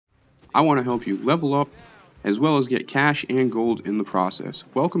I want to help you level up as well as get cash and gold in the process.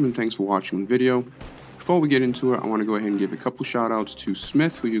 Welcome and thanks for watching the video. Before we get into it, I want to go ahead and give a couple shout outs to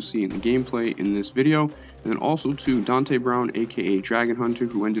Smith, who you'll see in the gameplay in this video, and then also to Dante Brown, aka Dragon Hunter,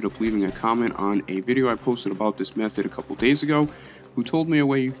 who ended up leaving a comment on a video I posted about this method a couple days ago, who told me a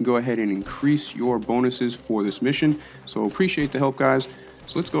way you can go ahead and increase your bonuses for this mission. So appreciate the help, guys.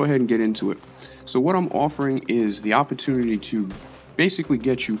 So let's go ahead and get into it. So what I'm offering is the opportunity to basically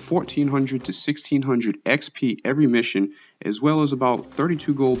get you 1400 to 1600 XP every mission, as well as about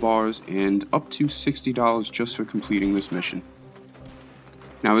 32 gold bars and up to $60 just for completing this mission.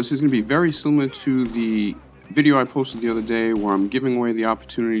 Now this is going to be very similar to the video I posted the other day where I'm giving away the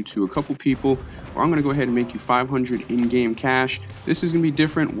opportunity to a couple people, or I'm going to go ahead and make you 500 in-game cash. This is going to be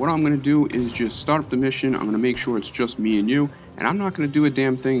different. What I'm going to do is just start up the mission. I'm going to make sure it's just me and you, and I'm not going to do a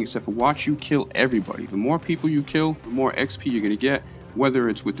damn thing except for watch you kill everybody. The more people you kill, the more XP you're going to get, whether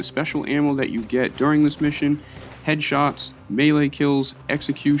it's with the special ammo that you get during this mission, headshots, melee kills,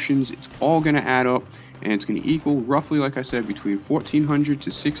 executions. It's all going to add up, and it's going to equal roughly, like I said, between 1400 to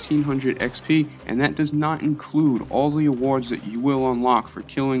 1600 XP, and that does not include all the awards that you will unlock for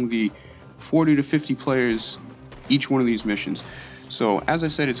killing the 40 to 50 players each one of these missions. So as I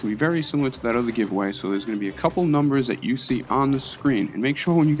said, it's going to be very similar to that other giveaway. So there's going to be a couple numbers that you see on the screen, and make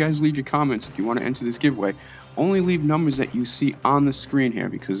sure when you guys leave your comments, if you want to enter this giveaway, only leave numbers that you see on the screen here,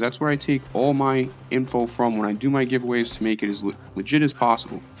 because that's where I take all my info from when I do my giveaways to make it as legit as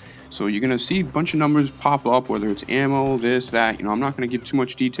possible. So you're going to see a bunch of numbers pop up, whether it's ammo, this, that. I'm not going to give too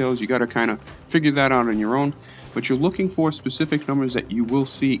much details. You got to kind of figure that out on your own. But you're looking for specific numbers that you will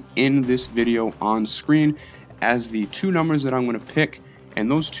see in this video on screen as the two numbers that I'm going to pick.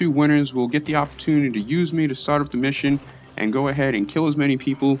 And those two winners will get the opportunity to use me to start up the mission and go ahead and kill as many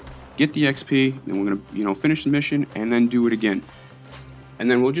people, get the XP, and we're going to finish the mission and then do it again.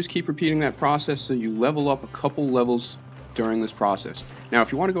 And then we'll just keep repeating that process so you level up a couple levels during this process. Now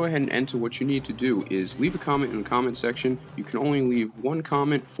if you want to go ahead and enter, what you need to do is leave a comment in the comment section. You can only leave one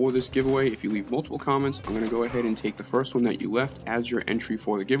comment for this giveaway. If you leave multiple comments, I'm going to go ahead and take the first one that you left as your entry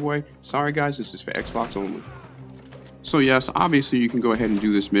for the giveaway. Sorry guys, this is for Xbox only. So yes, obviously you can go ahead and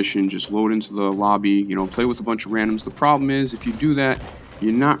do this mission, just load into the lobby, play with a bunch of randoms. The problem is, if you do that,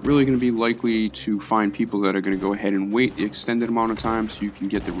 you're not really going to be likely to find people that are going to go ahead and wait the extended amount of time so you can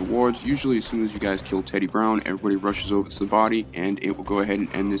get the rewards. Usually as soon as you guys kill Teddy Brown, everybody rushes over to the body and it will go ahead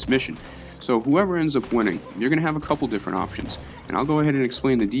and end this mission. So whoever ends up winning, you're going to have a couple different options, and I'll go ahead and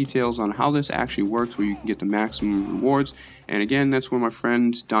explain the details on how this actually works, where you can get the maximum rewards. And again, that's where my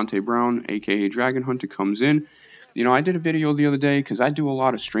friend Dante Brown, aka Dragon Hunter, comes in. I did a video the other day because I do a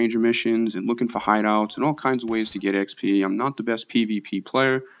lot of stranger missions and looking for hideouts and all kinds of ways to get XP. I'm not the best PvP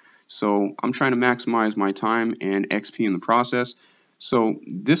player, so I'm trying to maximize my time and XP in the process. So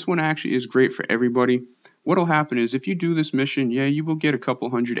this one actually is great for everybody. What'll happen is, if you do this mission, yeah, you will get a couple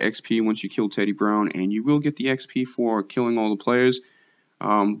hundred XP once you kill Teddy Brown, and you will get the XP for killing all the players.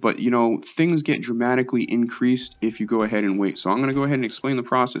 But things get dramatically increased if you go ahead and wait. So I'm going to go ahead and explain the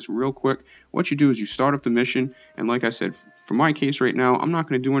process real quick. What you do is you start up the mission, and like I said, for my case right now, I'm not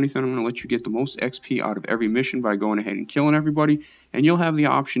going to do anything. I'm going to let you get the most XP out of every mission by going ahead and killing everybody, and you'll have the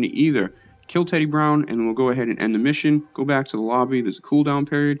option to either kill Teddy Brown, and we'll go ahead and end the mission, go back to the lobby, there's a cooldown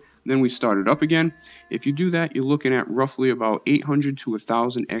period, then we start it up again. If you do that, you're looking at roughly about 800 to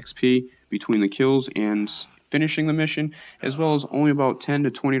 1000 XP between the kills and finishing the mission, as well as only about $10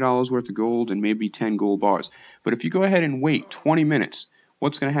 to $20 worth of gold and maybe 10 gold bars. But if you go ahead and wait 20 minutes,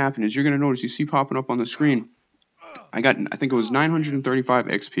 what's going to happen is you're going to notice, you see popping up on the screen, I think it was 935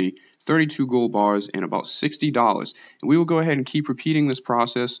 XP, 32 gold bars, and about $60. And we will go ahead and keep repeating this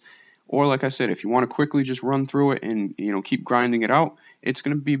process. Or like I said, if you want to quickly just run through it and keep grinding it out, it's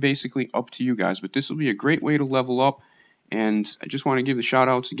going to be basically up to you guys. But this will be a great way to level up. And I just want to give the shout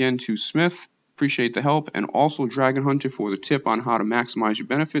outs again to Smith. Appreciate the help, and also Dragon Hunter for the tip on how to maximize your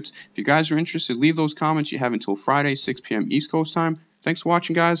benefits. If you guys are interested, leave those comments. You have until Friday, 6 p.m. East Coast time. Thanks for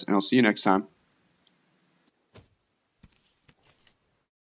watching, guys, and I'll see you next time.